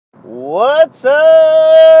What's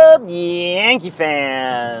up, Yankee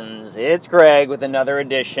fans? It's Greg with another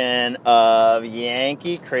edition of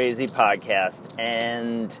Yankee Crazy Podcast.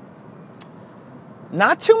 And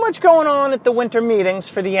not too much going on at the winter meetings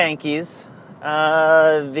for the Yankees.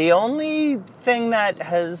 The only thing that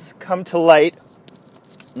has come to light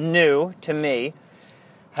new to me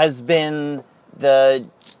has been the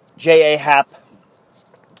J.A. Happ,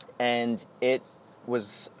 and it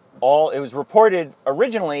was reported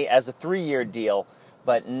originally as a 3-year deal,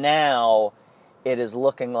 but now it is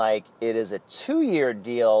looking like it is a 2-year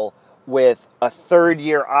deal with a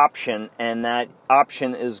 3rd-year option, and that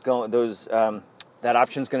option is going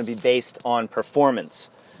to be based on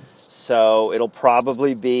performance. So it'll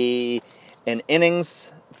probably be an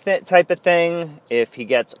innings type of thing. If he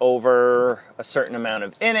gets over a certain amount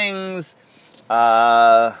of innings,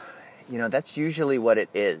 that's usually what it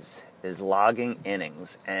is logging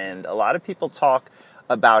innings. And a lot of people talk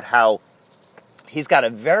about how he's got a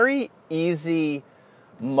very easy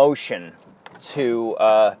motion to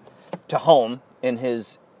home in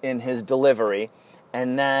his delivery,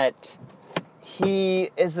 and that he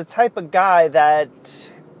is the type of guy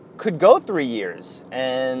that could go 3 years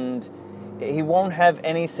and he won't have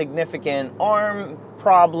any significant arm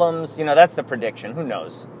problems. That's the prediction. Who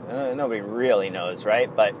knows? Nobody really knows, right?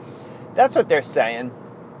 But that's what they're saying.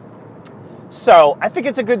 So I think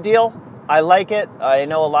it's a good deal. I like it. I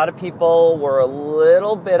know a lot of people were a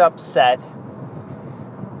little bit upset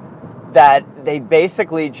that they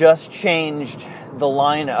basically just changed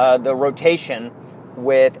the rotation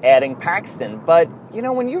with adding Paxton. But,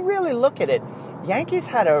 when you really look at it, Yankees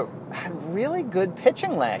had really good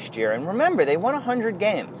pitching last year. And remember, they won 100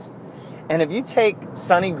 games. And if you take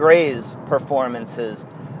Sonny Gray's performances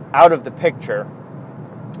out of the picture,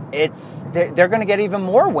 they're going to get even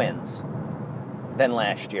more wins than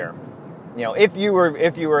last year. If you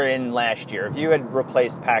were in last year, if you had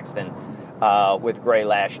replaced Paxton with Gray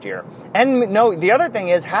last year. And no, the other thing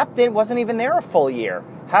is Happ wasn't even there a full year.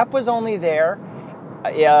 Happ was only there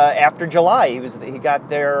after July. He got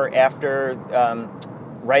there after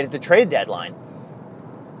right at the trade deadline.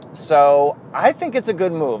 So I think it's a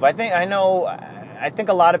good move. I think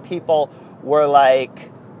a lot of people were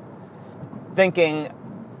thinking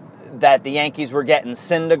that the Yankees were getting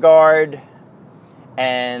Syndergaard,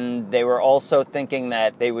 and they were also thinking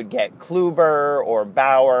that they would get Kluber or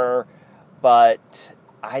Bauer, but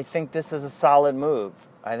I think this is a solid move.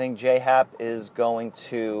 I think J. Happ is going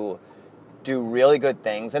to do really good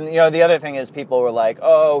things. And, the other thing is people were like,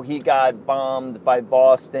 oh, he got bombed by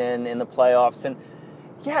Boston in the playoffs. And,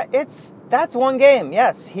 yeah, that's one game.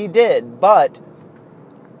 Yes, he did, but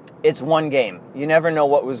it's one game. You never know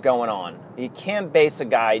what was going on. You can't base a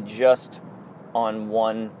guy just on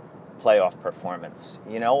one playoff performance.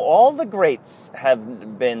 All the greats have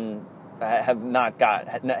not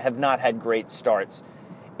had great starts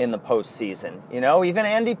in the postseason. Even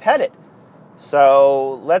Andy Pettitte.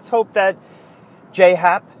 So let's hope that J.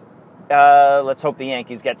 Happ. Let's hope the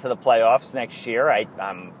Yankees get to the playoffs next year.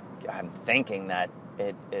 I'm thinking that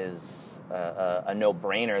it is a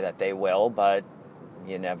no-brainer that they will, but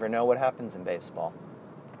you never know what happens in baseball.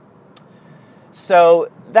 So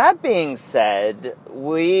that being said,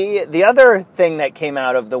 the other thing that came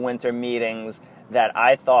out of the winter meetings that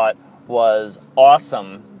I thought was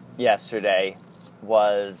awesome yesterday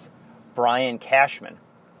was Brian Cashman.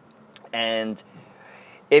 And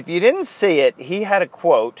if you didn't see it, he had a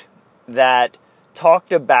quote that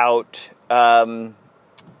talked about the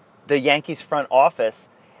Yankees front office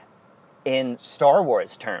in Star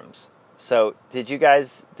Wars terms. So did you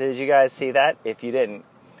guys see that? If you didn't,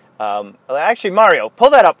 actually, Mario,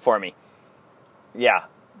 pull that up for me. Yeah,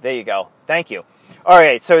 there you go. Thank you. All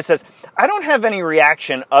right, so it says, I don't have any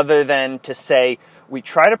reaction other than to say we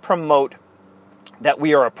try to promote that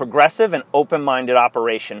we are a progressive and open-minded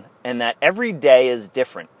operation and that every day is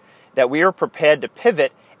different, that we are prepared to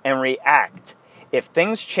pivot and react if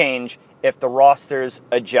things change, if the rosters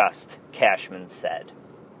adjust, Cashman said.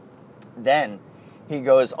 Then he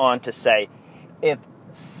goes on to say, if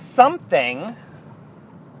something...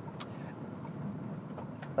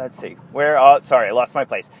 Let's see. Sorry, I lost my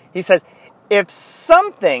place. He says, if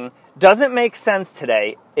something doesn't make sense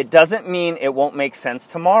today, it doesn't mean it won't make sense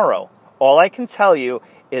tomorrow. All I can tell you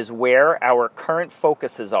is where our current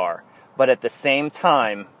focuses are. But at the same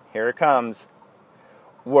time, here it comes,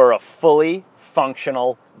 we're a fully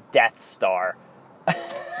functional Death Star.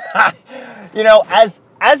 As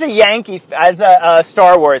a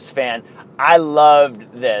Star Wars fan, I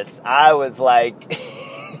loved this. I was like,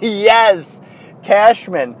 yes,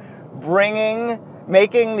 Cashman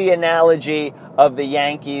making the analogy of the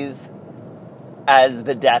Yankees as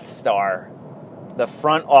the Death Star. The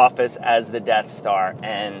front office as the Death Star,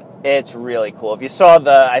 and it's really cool. If you saw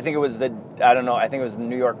I think it was the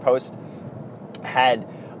New York Post had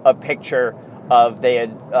a picture of, they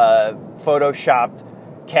had photoshopped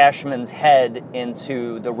Cashman's head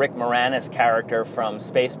into the Rick Moranis character from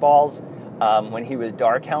Spaceballs when he was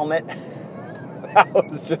Dark Helmet. That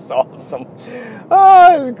was just awesome.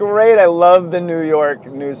 Oh, it was great. I love the New York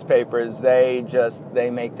newspapers. They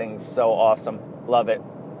make things so awesome. Love it.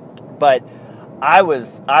 But I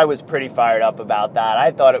was pretty fired up about that.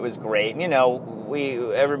 I thought it was great. You know,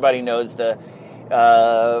 everybody knows the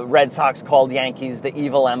Red Sox called Yankees the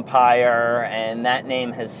Evil Empire, and that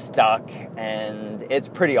name has stuck, and it's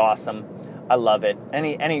pretty awesome. I love it.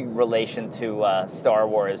 Any relation to Star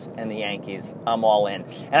Wars and the Yankees, I'm all in.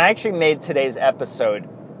 And I actually made today's episode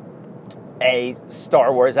a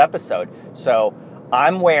Star Wars episode. So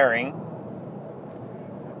I'm wearing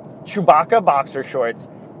Chewbacca boxer shorts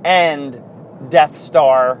and Death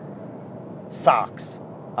Star socks.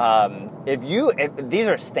 If these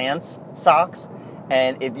are Stance socks,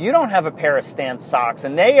 and if you don't have a pair of Stance socks,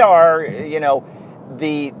 and they are,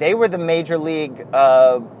 they were the major league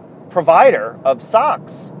provider of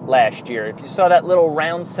socks last year. If you saw that little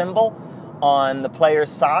round symbol on the players'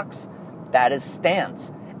 socks, that is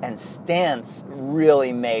Stance. And Stance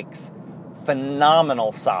really makes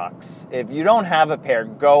phenomenal socks. If you don't have a pair,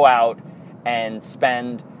 go out and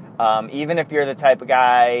spend, even if you're the type of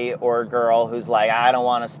guy or girl who's like, I don't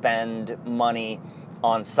want to spend money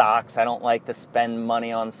on socks, I don't like to spend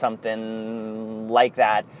money on something like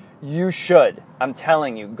that, you should. I'm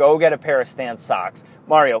telling you, go get a pair of Stance socks.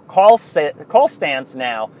 Mario, call Stance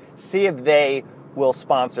now. See if they will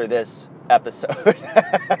sponsor this episode.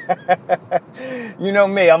 You know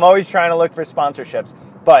me, I'm always trying to look for sponsorships.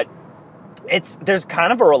 But there's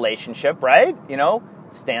kind of a relationship, right? You know,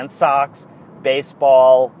 Stance socks,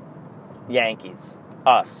 baseball, Yankees,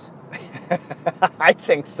 us. I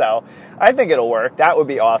think so. I think it'll work. That would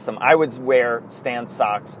be awesome. I would wear Stance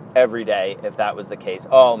socks every day if that was the case.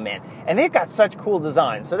 Oh, man. And they've got such cool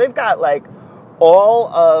designs. So they've got, like, all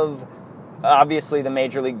of, obviously, the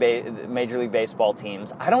Major League Baseball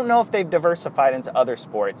teams. I don't know if they've diversified into other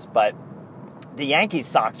sports, but the Yankees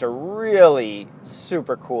socks are really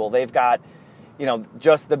super cool. They've got,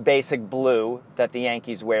 just the basic blue that the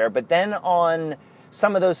Yankees wear. But then on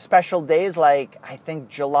some of those special days, like I think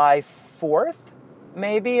July 4th,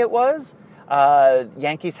 maybe it was,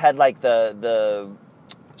 Yankees had like the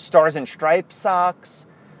Stars and Stripes socks.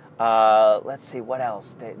 Let's see, what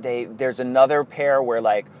else? There's another pair where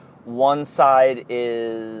like one side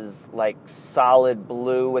is like solid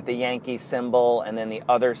blue with the Yankee symbol, and then the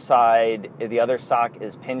other sock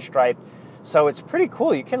is pinstriped. So it's pretty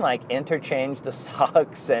cool. You can like interchange the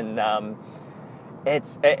socks, and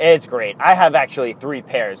it's great. I have actually 3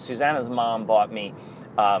 pairs. Susanna's mom bought me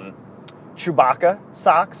Chewbacca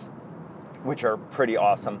socks, which are pretty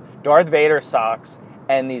awesome, Darth Vader socks,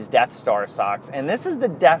 and these Death Star socks. And this is the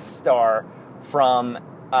Death Star from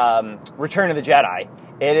Return of the Jedi.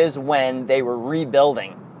 It is when they were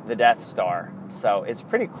rebuilding the Death Star. So it's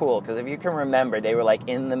pretty cool, because if you can remember, they were like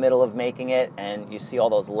in the middle of making it, and you see all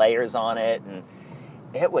those layers on it, and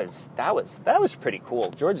that was pretty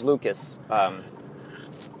cool. George Lucas,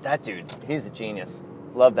 that dude, he's a genius.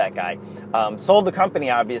 Love that guy. Sold the company,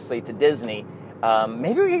 obviously, to Disney.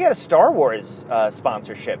 Maybe we could get a Star Wars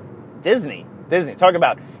sponsorship. Disney. Talk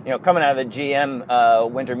about, coming out of the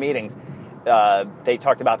GM winter meetings. They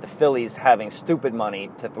talked about the Phillies having stupid money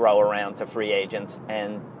to throw around to free agents,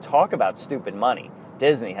 and talk about stupid money.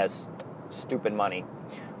 Disney has stupid money.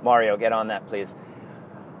 Mario, get on that, please.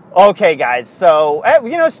 Okay, guys, so,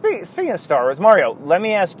 speaking of Star Wars, Mario, let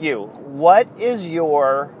me ask you, what is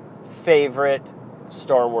your favorite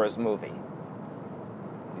Star Wars movie?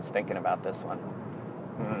 He's thinking about this one.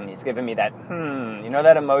 He's giving me that, you know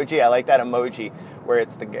that emoji? I like that emoji where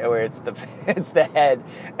it's the head,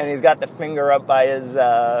 and he's got the finger up by his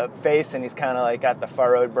face, and he's kind of like got the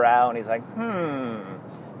furrowed brow, and he's like,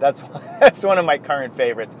 That's one of my current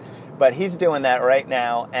favorites. But he's doing that right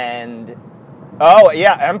now, and oh,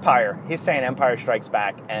 yeah, Empire. He's saying Empire Strikes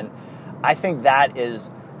Back, and I think that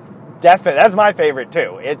is definitely, that's my favorite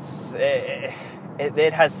too.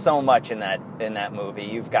 It has so much in that movie.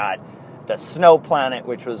 You've got the snow planet,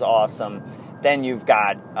 which was awesome. Then you've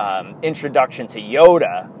got introduction to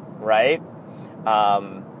Yoda, right?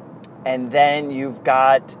 And then you've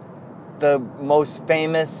got the most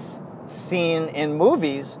famous scene in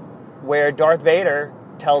movies where Darth Vader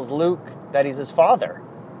tells Luke that he's his father,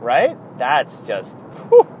 right? That's just,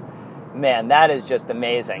 man, that is just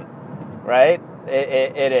amazing, right?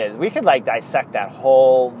 It is. We could like dissect that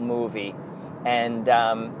whole movie And,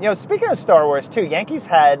 speaking of Star Wars, too, Yankees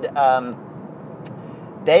had,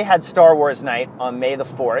 they had Star Wars night on May the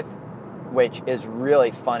 4th, which is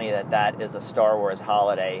really funny that is a Star Wars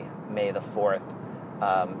holiday, May the 4th.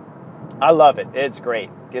 I love it. It's great.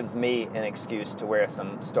 Gives me an excuse to wear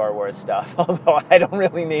some Star Wars stuff, although I don't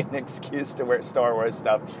really need an excuse to wear Star Wars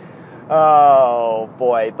stuff. Oh,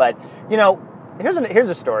 boy. But, here's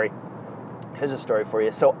a story. Here's a story for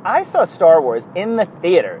you. So I saw Star Wars in the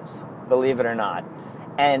theaters, believe it or not.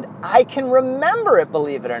 And I can remember it,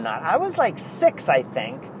 believe it or not. I was like 6, I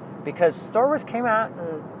think, because Star Wars came out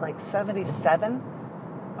in like 77,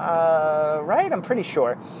 right? I'm pretty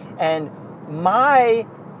sure. And my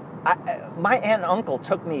aunt and uncle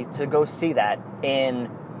took me to go see that in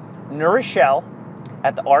New Rochelle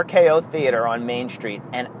at the RKO Theater on Main Street.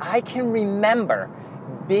 And I can remember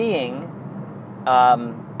being...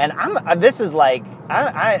 and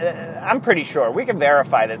I'm pretty sure, we can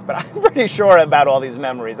verify this, but I'm pretty sure about all these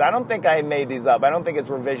memories. I don't think I made these up. I don't think it's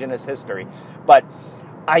revisionist history. But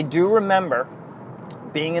I do remember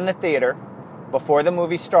being in the theater before the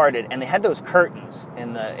movie started, and they had those curtains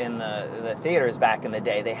in the theaters back in the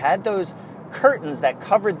day. They had those curtains that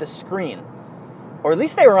covered the screen, or at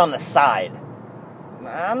least they were on the side.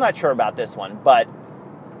 I'm not sure about this one, but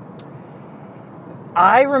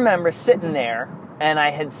I remember sitting there, and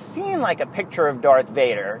I had seen like a picture of Darth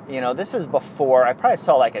Vader. This is before, I probably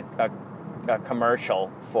saw like a commercial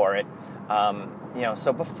for it.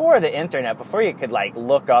 So before the internet, before you could like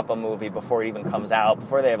look up a movie before it even comes out,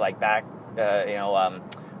 before they have like behind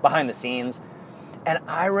the scenes. And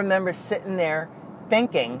I remember sitting there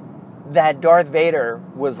thinking that Darth Vader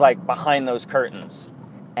was like behind those curtains.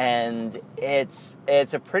 And it's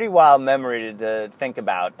a pretty wild memory to think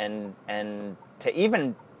about, and to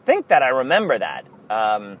even think that I remember that.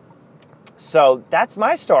 So that's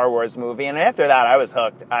my Star Wars movie, and after that I was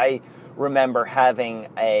hooked. I remember having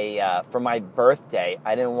for my birthday,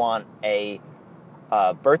 I didn't want a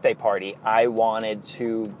birthday party. I wanted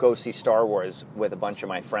to go see Star Wars with a bunch of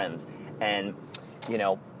my friends. And,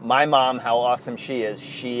 my mom, how awesome she is,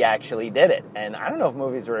 she actually did it. And I don't know if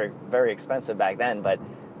movies were very expensive back then, but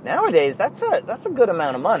nowadays that's a good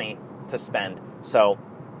amount of money to spend. So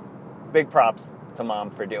big props to Mom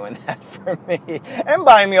for doing that for me and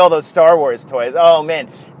buying me all those Star Wars toys. Oh, man.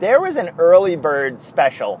 There was an early bird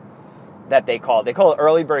special that they call it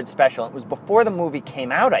early bird special. It was before the movie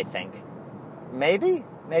came out, I think. Maybe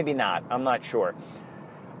not. I'm not sure.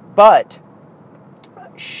 But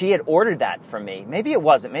she had ordered that for me. Maybe it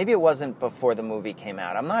wasn't. Maybe it wasn't before the movie came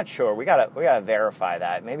out. I'm not sure. We gotta verify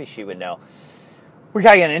that. Maybe she would know. We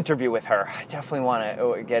gotta get an interview with her. I definitely want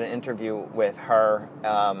to get an interview with her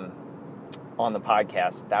on the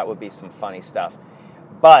podcast. That would be some funny stuff.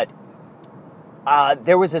 But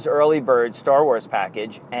there was this early bird Star Wars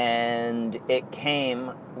package, and it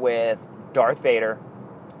came with Darth Vader,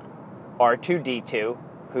 R2-D2,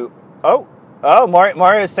 who...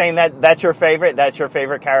 Mario's saying that's your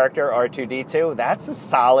favorite character, R2-D2. That's a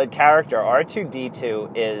solid character.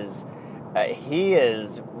 R2-D2 is... he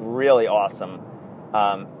is really awesome.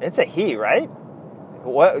 It's a he, right?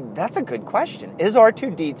 What? That's a good question. Is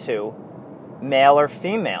R2-D2 male or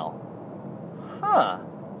female? Huh.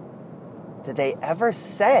 Did they ever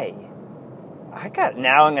say?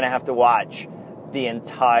 Now I'm going to have to watch the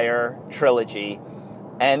entire trilogy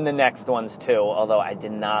and the next ones too, although I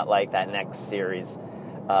did not like that next series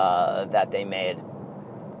that they made.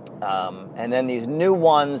 And then these new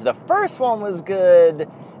ones, the first one was good.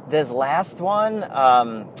 This last one,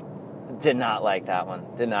 did not like that one.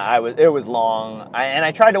 It was long. And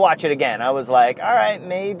I tried to watch it again. I was like, all right,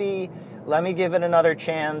 maybe let me give it another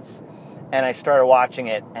chance. And I started watching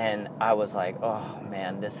it, and I was like, oh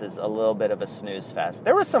man, this is a little bit of a snooze fest.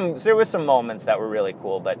 There was some moments that were really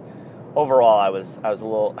cool, but overall, I was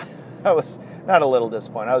not a little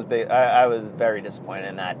disappointed. I was very disappointed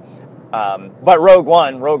in that. But Rogue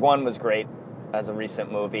One was great as a recent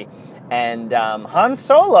movie. And Han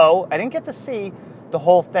Solo, I didn't get to see the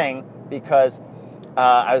whole thing because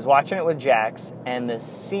I was watching it with Jax, and the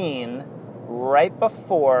scene right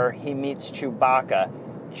before he meets Chewbacca,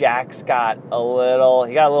 Jax got a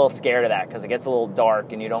little scared of that because it gets a little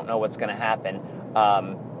dark and you don't know what's going to happen.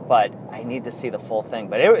 But I need to see the full thing.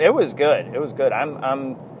 But it was good. It was good.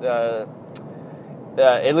 I'm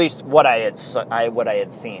at least what I had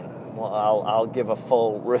seen. Well, I'll give a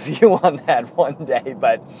full review on that one day.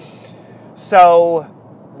 But so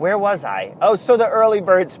where was I? Oh, so the early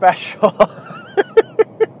bird special.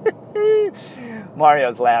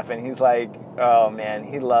 Mario's laughing. He's like, oh man,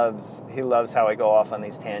 he loves how I go off on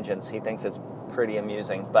these tangents. He thinks it's pretty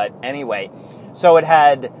amusing. But anyway, so it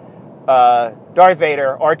had Darth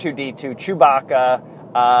Vader, R2-D2, Chewbacca.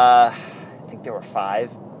 I think there were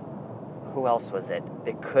 5. Who else was it?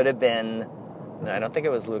 It could have been... No, I don't think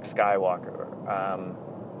it was Luke Skywalker.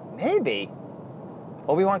 Maybe.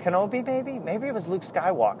 Obi-Wan Kenobi, maybe? Maybe it was Luke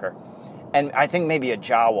Skywalker. And I think maybe a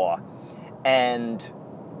Jawa. And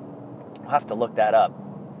I'll have to look that up.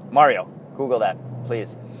 Mario, Google that,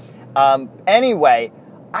 please. Anyway,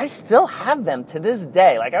 I still have them to this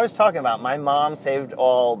day. Like I was talking about, my mom saved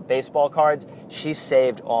all baseball cards. She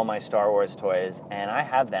saved all my Star Wars toys, and I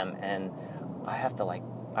have them, and I have to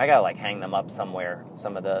I gotta hang them up somewhere,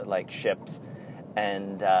 some of the ships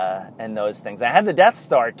and those things. I had the Death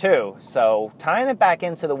Star too, so tying it back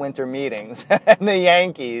into the winter meetings and the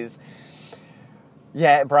Yankees.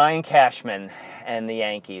 Yeah, Brian Cashman and the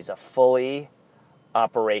Yankees, a fully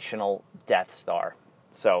operational Death Star.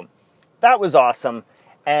 So that was awesome.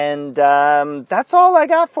 And that's all I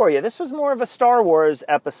got for you. This was more of a Star Wars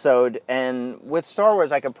episode. And with Star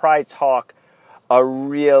Wars, I could probably talk a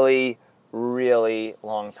really, really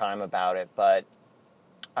long time about it. But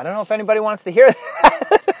I don't know if anybody wants to hear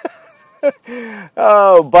that.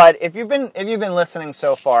 Oh, but if you've been listening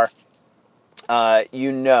so far,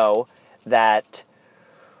 you know that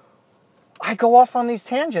I go off on these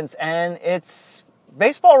tangents, and it's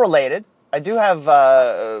baseball related. I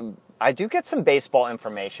do get some baseball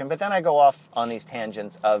information, but then I go off on these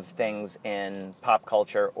tangents of things in pop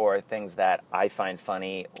culture or things that I find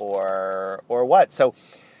funny or what. So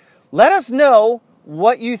let us know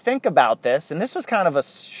what you think about this. And this was kind of a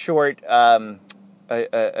short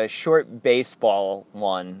a short baseball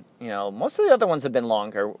one. You know, most of the other ones have been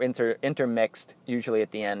longer, intermixed usually at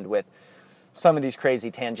the end with some of these crazy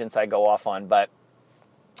tangents I go off on. But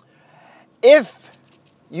if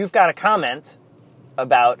you've got a comment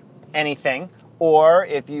about anything, or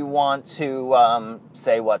if you want to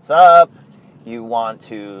say what's up, you want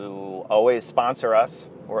to always sponsor us,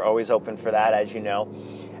 we're always open for that, as you know,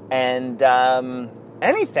 and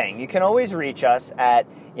anything, you can always reach us at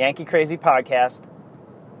Yankee Crazy Podcast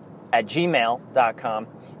at gmail.com,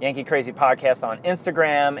 Yankee Crazy Podcast on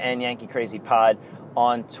Instagram, and Yankee Crazy Pod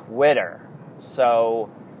on Twitter. So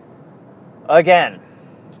again,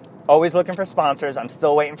 always looking for sponsors. I'm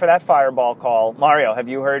still waiting for that Fireball call. Mario, have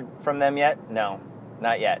you heard from them yet? No,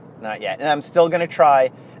 not yet. And I'm still going to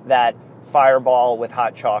try that Fireball with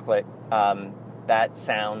hot chocolate. That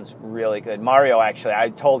sounds really good. Mario, actually, I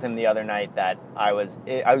told him the other night that I was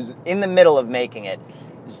in the middle of making it.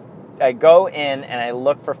 I go in and I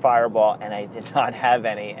look for Fireball, and I did not have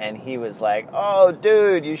any. And he was like, "Oh,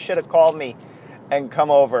 dude, you should have called me and come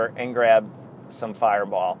over and grab some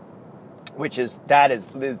Fireball." That is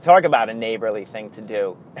talk about a neighborly thing to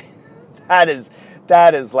do. that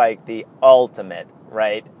is like the ultimate,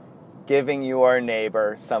 right? Giving your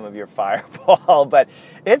neighbor some of your Fireball. But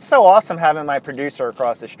it's so awesome having my producer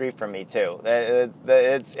across the street from me too.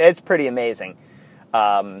 It's pretty amazing.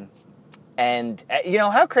 And you know,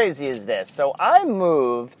 how crazy is this? So I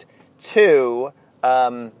moved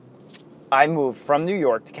from New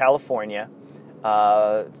York to California.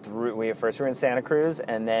 We first were in Santa Cruz,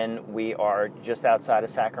 and then we are just outside of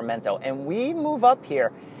Sacramento. And we move up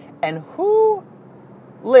here, and who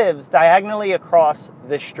lives diagonally across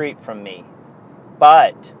the street from me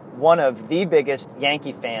but one of the biggest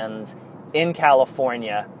Yankee fans in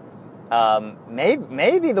California,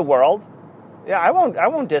 maybe the world. Yeah, I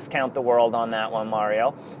won't discount the world on that one,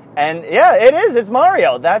 Mario. And yeah, it is. It's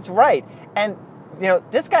Mario. That's right. And you know,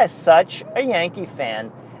 this guy's such a Yankee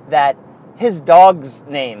fan that his dog's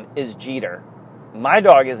name is Jeter. My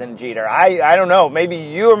dog isn't Jeter. I don't know. Maybe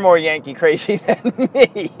you're more Yankee crazy than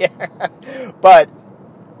me. But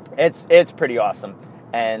it's pretty awesome.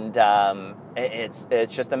 And it's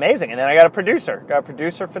just amazing. And then I got a producer.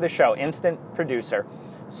 For the show. Instant producer.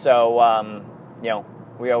 So, you know,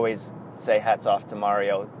 we always say hats off to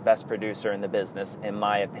Mario. Best producer in the business, in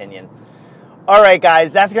my opinion. All right,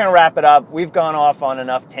 guys. That's going to wrap it up. We've gone off on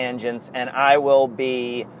enough tangents. And I will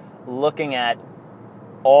be looking at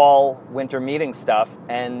all winter meeting stuff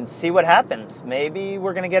and see what happens. Maybe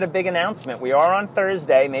we're going to get a big announcement. We are on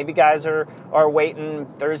Thursday. Maybe guys are waiting.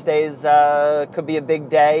 Thursdays could be a big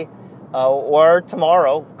day. Or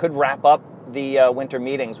tomorrow could wrap up the winter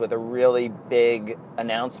meetings with a really big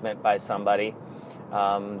announcement by somebody.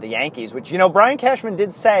 The Yankees, which, you know, Brian Cashman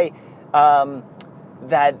did say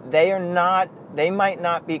that they might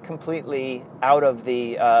not be completely out of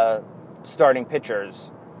the starting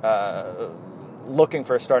pitchers, looking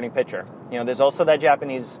for a starting pitcher. You know, there's also that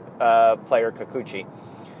Japanese player Kikuchi.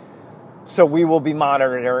 So we will be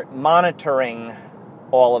monitoring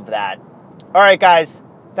all of that. All right, guys.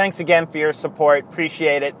 Thanks again for your support.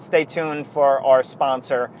 Appreciate it. Stay tuned for our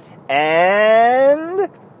sponsor. And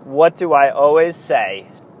what do I always say?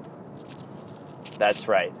 That's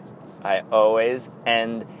right. I always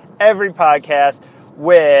end every podcast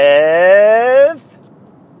with,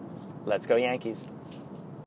 let's go Yankees.